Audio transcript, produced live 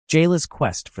Jayla's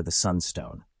quest for the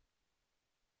Sunstone.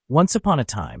 Once upon a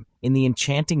time, in the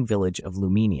enchanting village of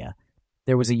Lumenia,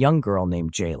 there was a young girl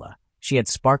named Jayla. She had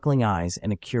sparkling eyes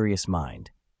and a curious mind.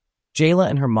 Jayla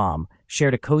and her mom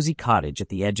shared a cozy cottage at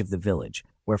the edge of the village,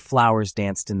 where flowers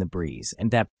danced in the breeze,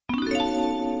 and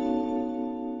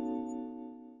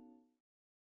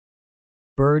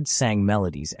birds sang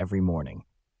melodies every morning.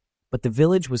 But the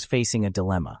village was facing a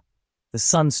dilemma. The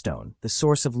Sunstone, the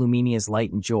source of Lumenia's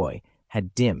light and joy,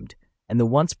 had dimmed, and the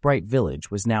once bright village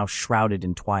was now shrouded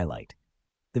in twilight.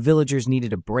 The villagers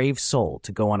needed a brave soul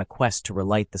to go on a quest to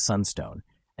relight the Sunstone,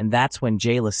 and that's when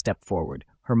Jayla stepped forward,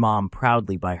 her mom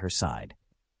proudly by her side.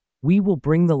 "We will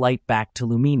bring the light back to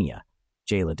Lumenia,"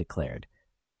 Jayla declared.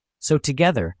 So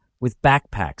together, with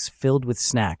backpacks filled with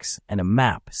snacks and a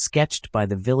map sketched by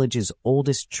the village's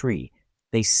oldest tree,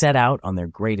 they set out on their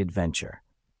great adventure.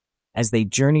 As they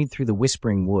journeyed through the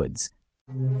whispering woods,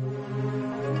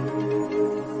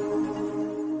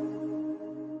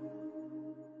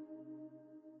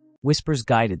 whispers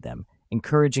guided them,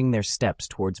 encouraging their steps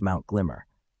towards Mount Glimmer.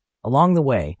 Along the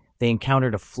way, they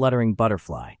encountered a fluttering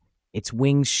butterfly, its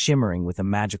wings shimmering with a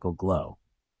magical glow.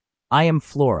 "I am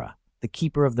Flora, the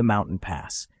keeper of the mountain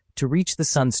pass. To reach the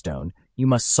Sunstone, you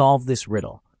must solve this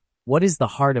riddle. What is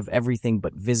the heart of everything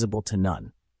but visible to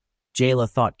none?" Jayla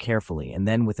thought carefully and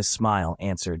then with a smile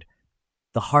answered,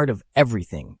 "The heart of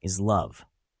everything is love."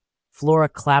 Flora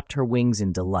clapped her wings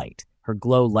in delight, her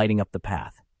glow lighting up the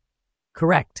path.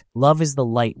 "Correct. Love is the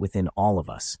light within all of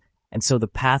us, and so the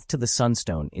path to the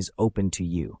Sunstone is open to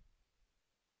you."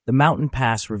 The mountain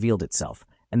pass revealed itself,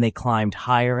 and they climbed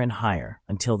higher and higher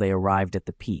until they arrived at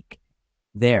the peak.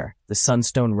 There, the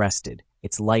Sunstone rested,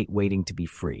 its light waiting to be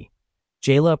free.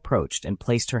 Jayla approached and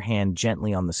placed her hand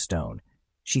gently on the stone.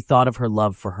 She thought of her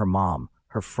love for her mom,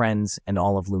 her friends, and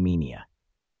all of Lumenia.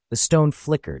 The stone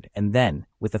flickered, and then,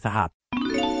 with a thahap,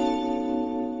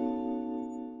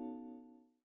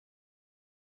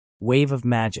 wave of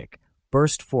magic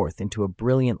burst forth into a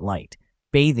brilliant light,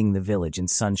 bathing the village in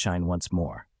sunshine once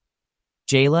more.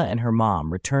 Jayla and her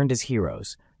mom returned as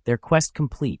heroes, their quest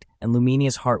complete, and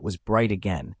Lumenia's heart was bright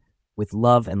again, with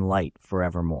love and light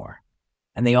forevermore.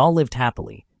 And they all lived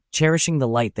happily, cherishing the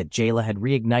light that Jayla had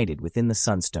reignited within the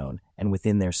Sunstone and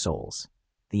within their souls.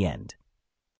 The end.